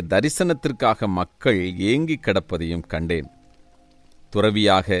அவர்களுடைய தரிசனத்திற்காக மக்கள் ஏங்கி கிடப்பதையும் கண்டேன்.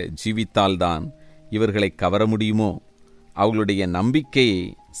 துறவியாக ஜீவித்தால்தான் இவர்களை கவர முடியுமோ? அவர்களுடைய நம்பிக்கையை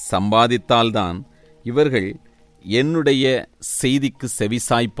சம்பாதித்தால்தான் இவர்கள் என்னுடைய செய்திக்கு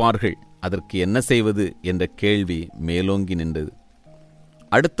செவிசாய்ப்பார்கள். அதற்கு என்ன செய்வது என்ற கேள்வி மேலோங்கி நின்றது.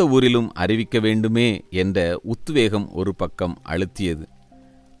 அடுத்த ஊரிலும் அறிவிக்க வேண்டுமே என்ற உத்வேகம் ஒரு பக்கம் அழுத்தியது.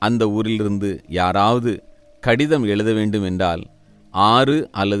 அந்த ஊரிலிருந்து யாராவது கடிதம் எழுத வேண்டும் என்றால் 6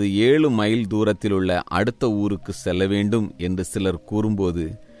 அல்லது 7 மைல் தூரத்தில் உள்ள அடுத்த ஊருக்கு செல்ல வேண்டும் என்று சிலர் கூறும்போது,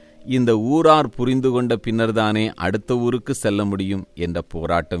 இந்த ஊரார் புரிந்து கொண்ட பின்னர்தானே அடுத்த ஊருக்கு செல்ல முடியும் என்ற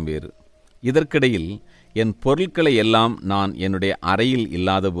போராட்டம் வேறு. இதற்கிடையில் என் பொருட்களை எல்லாம் நான் என்னுடைய அறையில்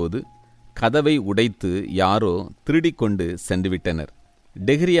இல்லாதபோது கதவை உடைத்து யாரோ திருடிக்கொண்டு சென்றுவிட்டனர்.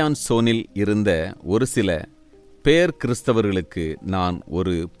 டெஹ்ரியான் சோனில் இருந்த ஒரு சில பேர் கிறிஸ்தவர்களுக்கு நான்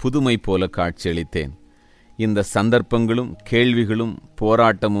ஒரு புதுமை போல காட்சியளித்தேன். இந்த சந்தர்ப்பங்களும் கேள்விகளும்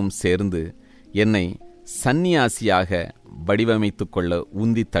போராட்டமும் சேர்ந்து என்னை சந்நியாசியாக வடிவமைத்து கொள்ள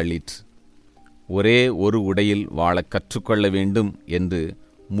உந்தி தள்ளிற்று. ஒரே ஒரு உடையில் வாழ கற்றுக்கொள்ள வேண்டும் என்று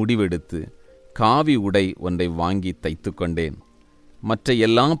முடிவெடுத்து காவி உடை ஒன்றை வாங்கி தைத்து கொண்டேன். மற்ற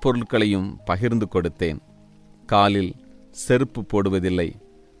எல்லா பொருட்களையும் பகிர்ந்து கொடுத்தேன். காலில் செருப்பு போடுவதில்லை.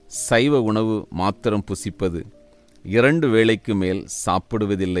 சைவ உணவு மாத்திரம் புசிப்பது. 2 வேளைக்கு மேல்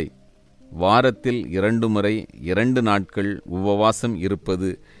சாப்பிடுவதில்லை. வாரத்தில் 2 முறை 2 நாட்கள் உபவாசம் இருப்பது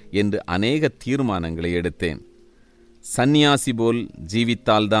என்று அநேக தீர்மானங்களை எடுத்தேன். சந்நியாசி போல்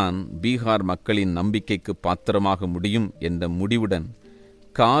ஜீவித்தால்தான் பீகார் மக்களின் நம்பிக்கைக்கு பாத்திரமாக முடியும் என்ற முடிவுடன்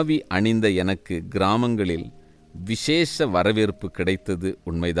காவி அணிந்த எனக்கு கிராமங்களில் விசேஷ வரவேற்பு கிடைத்தது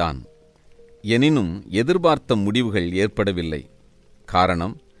உண்மைதான். எனினும் எதிர்பார்த்த முடிவுகள் ஏற்படவில்லை.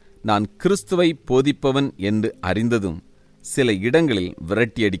 காரணம், நான் கிறிஸ்துவை போதிப்பவன் என்று அறிந்ததும் சில இடங்களில்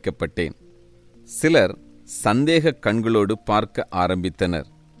விரட்டியடிக்கப்பட்டேன். சிலர் சந்தேக கண்களோடு பார்க்க ஆரம்பித்தனர்.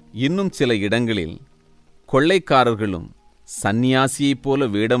 இன்னும் சில இடங்களில் கொள்ளைக்காரர்களும் சந்நியாசியைப் போல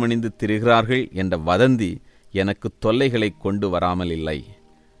வேடமணிந்து திரிகிறார்கள் என்ற வதந்தி எனக்கு தொல்லைகளை கொண்டு வராமல் இல்லை.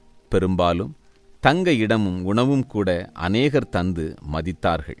 பெரும்பாலும் தங்க இடமும் உணவும் கூட அநேகர் தந்து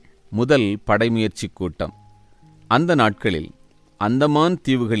மதித்தார்கள். முதல் படைமுயற்சி கூட்டம். அந்த நாட்களில் அந்தமான்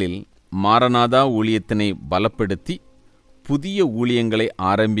தீவுகளில் மாரநாதா ஊழியத்தினை பலப்படுத்தி புதிய ஊழியங்களை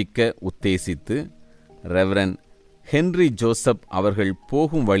ஆரம்பிக்க உத்தேசித்து ரெவரன் ஹென்றி ஜோசப் அவர்கள்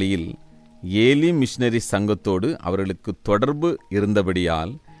போகும் வழியில் ஏலி மிஷனரி சங்கத்தோடு அவர்களுக்கு தொடர்பு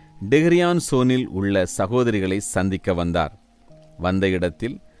இருந்தபடியால் டெஹ்ரியான் சோனில் உள்ள சகோதரிகளை சந்திக்க வந்தார். வந்த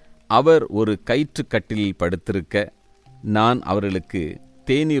இடத்தில் அவர் ஒரு கயிற்று கட்டிலில் படுத்திருக்க நான் அவர்களுக்கு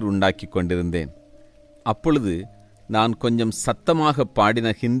தேநீர் உண்டாக்கி கொண்டிருந்தேன். அப்பொழுது நான் கொஞ்சம் சத்தமாக பாடின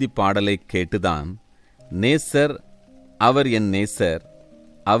ஹிந்தி பாடலை கேட்டுதான், நேசர் அவர் என் நேசர்,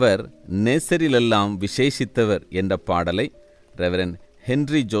 அவர் நேசரிலெல்லாம் விசேஷித்தவர் என்ற பாடலை ரெவரன்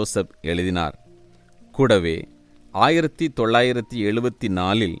ஹென்றி ஜோசப் எழுதினார். கூடவே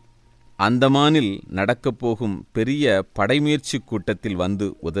 1974 அந்தமானில் நடக்கப்போகும் பெரிய படைமுயற்சி கூட்டத்தில் வந்து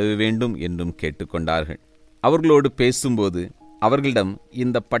உதவ வேண்டும் என்றும் கேட்டுக்கொண்டார்கள். அவர்களோடு பேசும்போது அவர்களிடம்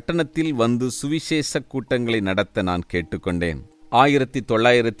இந்த பட்டணத்தில் வந்து சுவிசேஷ கூட்டங்களை நடத்த நான் கேட்டுக்கொண்டேன்.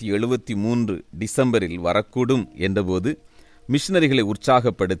 1973 டிசம்பரில் வரக்கூடும் என்றபோது மிஷனரிகளை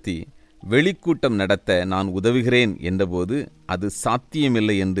உற்சாகப்படுத்தி வெளிக்கூட்டம் நடத்த நான் உதவுகிறேன் என்றபோது அது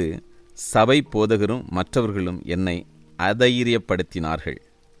சாத்தியமில்லை என்று சபை போதகரும் மற்றவர்களும் என்னை அதைரியப்படுத்தினார்கள்.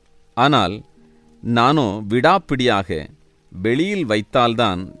 ஆனால் நானோ விடாப்பிடியாக வெளியில்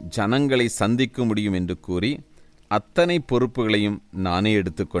வைத்தால்தான் ஜனங்களை சந்திக்க முடியும் என்று கூறி அத்தனை பொறுப்புகளையும் நானே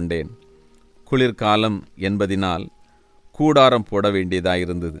எடுத்துக்கொண்டேன். குளிர்காலம் என்பதினால் கூடாரம் போட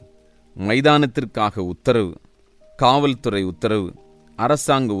வேண்டியதாயிருந்தது. மைதானத்திற்காக உத்தரவு, காவல்துறை உத்தரவு,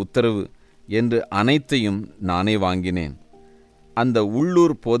 அரசாங்க உத்தரவு என்று அனைத்தையும் நானே வாங்கினேன். அந்த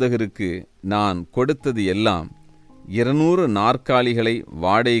உள்ளூர் போதகருக்கு நான் கொடுத்தது எல்லாம் 200 நாற்காலிகளை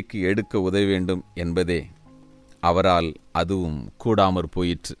வாடகைக்கு எடுக்க உதவ வேண்டும் என்பதே. அவரால் அதுவும் கூடாமற்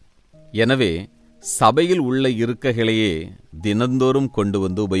போயிற்று. எனவே சபையில் உள்ள இருக்கைகளையே தினந்தோறும் கொண்டு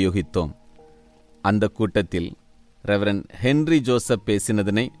வந்து உபயோகித்தோம். அந்த கூட்டத்தில் reverend Henry Joseph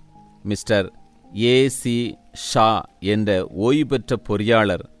பேசினதனை mister ஏ.சி. Shah என்ற ஓய்வு பெற்ற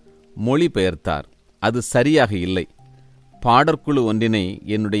பொறியாளர் மொழிபெயர்த்தார். அது சரியாக இல்லை. பாடற்குழு ஒன்றினை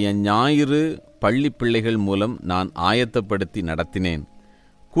என்னுடைய ஞாயிறு பள்ளி பிள்ளைகள் மூலம் நான் ஆயத்தப்படுத்தி நடத்தினேன்.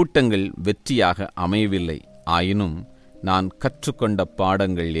 கூட்டங்கள் வெற்றியாக அமையவில்லை. ஆயினும் நான் கற்றுக்கொண்ட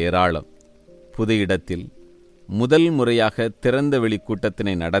பாடங்கள் ஏராளம். புது இடத்தில் முதல் முறையாக திறந்தவெளி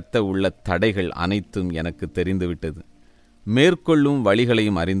கூட்டத்தினை நடத்த உள்ள தடைகள் அனைத்தும் எனக்கு தெரிந்துவிட்டது. மேற்கொள்ளும்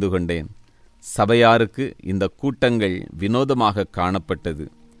வழிகளையும் அறிந்து கொண்டேன். சபையாருக்கு இந்த கூட்டங்கள் வினோதமாக காணப்பட்டது.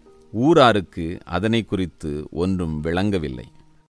 ஊராருக்கு அதனை குறித்து ஒன்றும் விளங்கவில்லை.